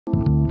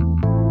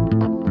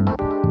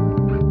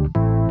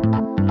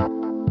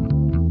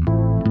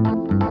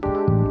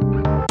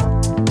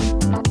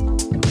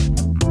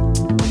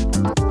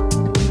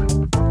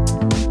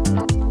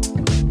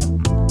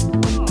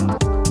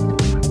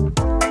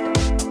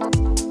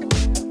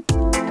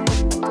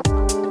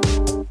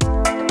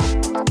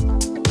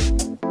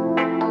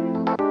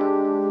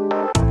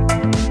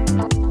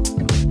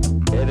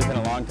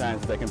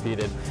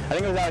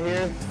out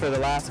here for the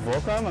last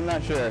Volcom? I'm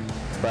not sure,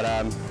 but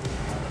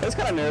it was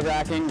kind of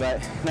nerve-wracking,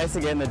 but nice to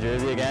get in the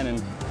jersey again.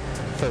 And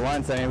for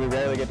once, I mean, we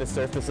rarely get to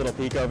surf this little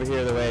peak over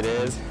here the way it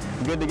is.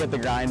 Good to get the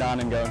grind on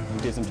and go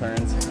and do some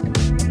turns.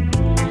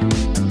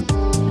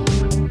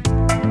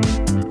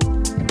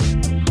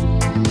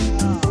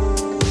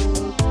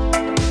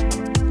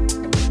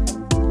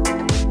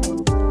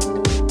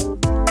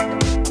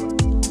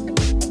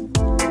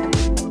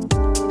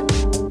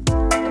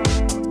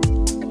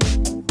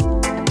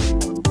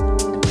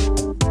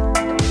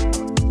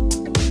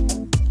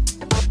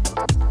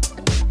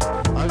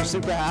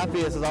 Super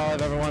happy. This is all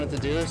I've ever wanted to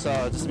do, so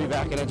just to be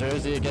back in a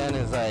jersey again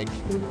is like,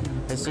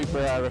 it's super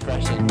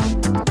refreshing.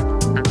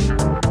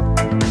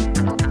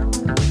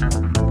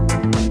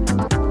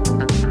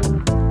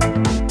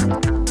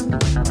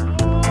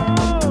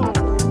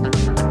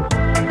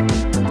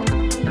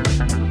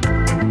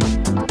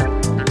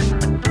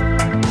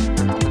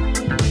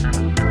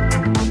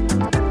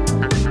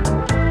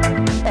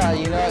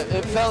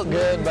 It felt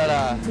good, but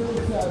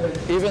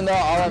even though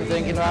all I'm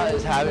thinking about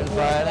is having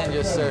fun and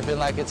just surfing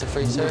like it's a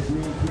free surf,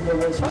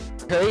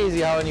 it's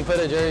crazy how when you put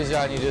a jersey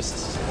on,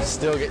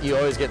 you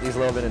always get these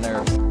little bit of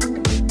nerves.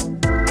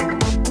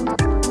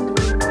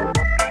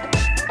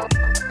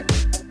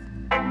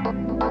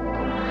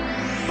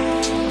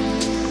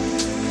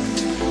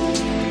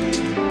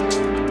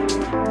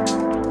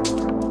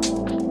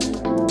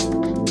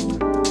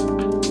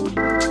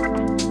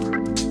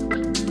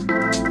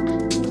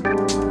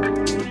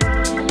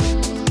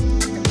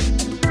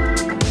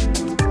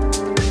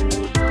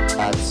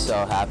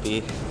 So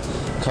happy.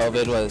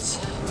 COVID was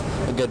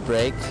a good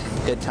break,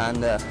 good time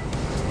to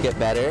get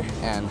better,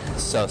 and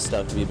so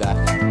stoked to be back.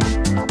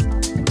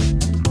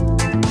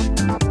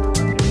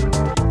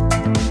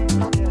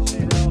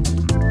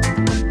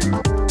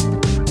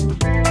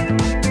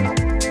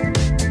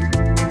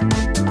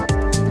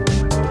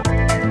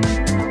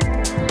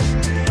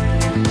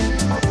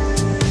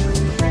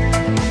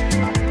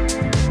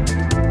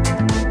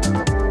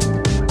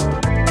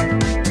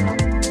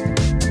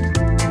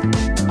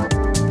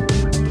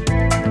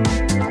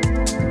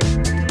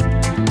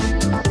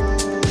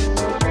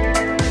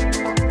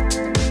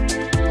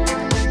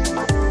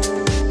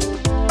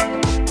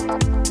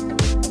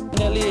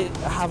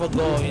 Have a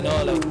goal, you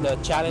know, like the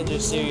Challenger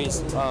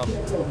Series,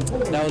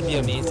 that would be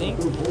amazing.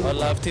 I'd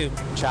love to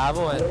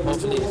travel, and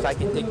hopefully if I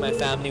can take my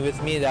family with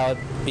me, that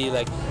would be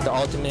like the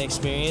ultimate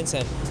experience,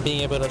 and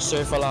being able to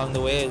surf along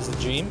the way is a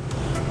dream.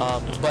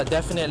 But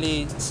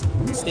definitely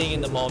staying in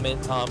the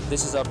moment.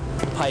 This is a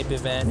pipe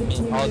event. I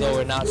mean, although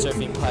we're not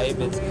surfing pipe,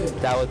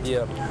 that would be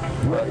a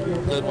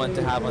good one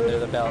to have under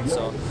the belt.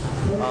 So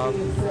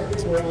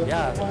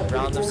yeah,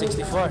 round of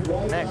 64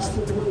 next.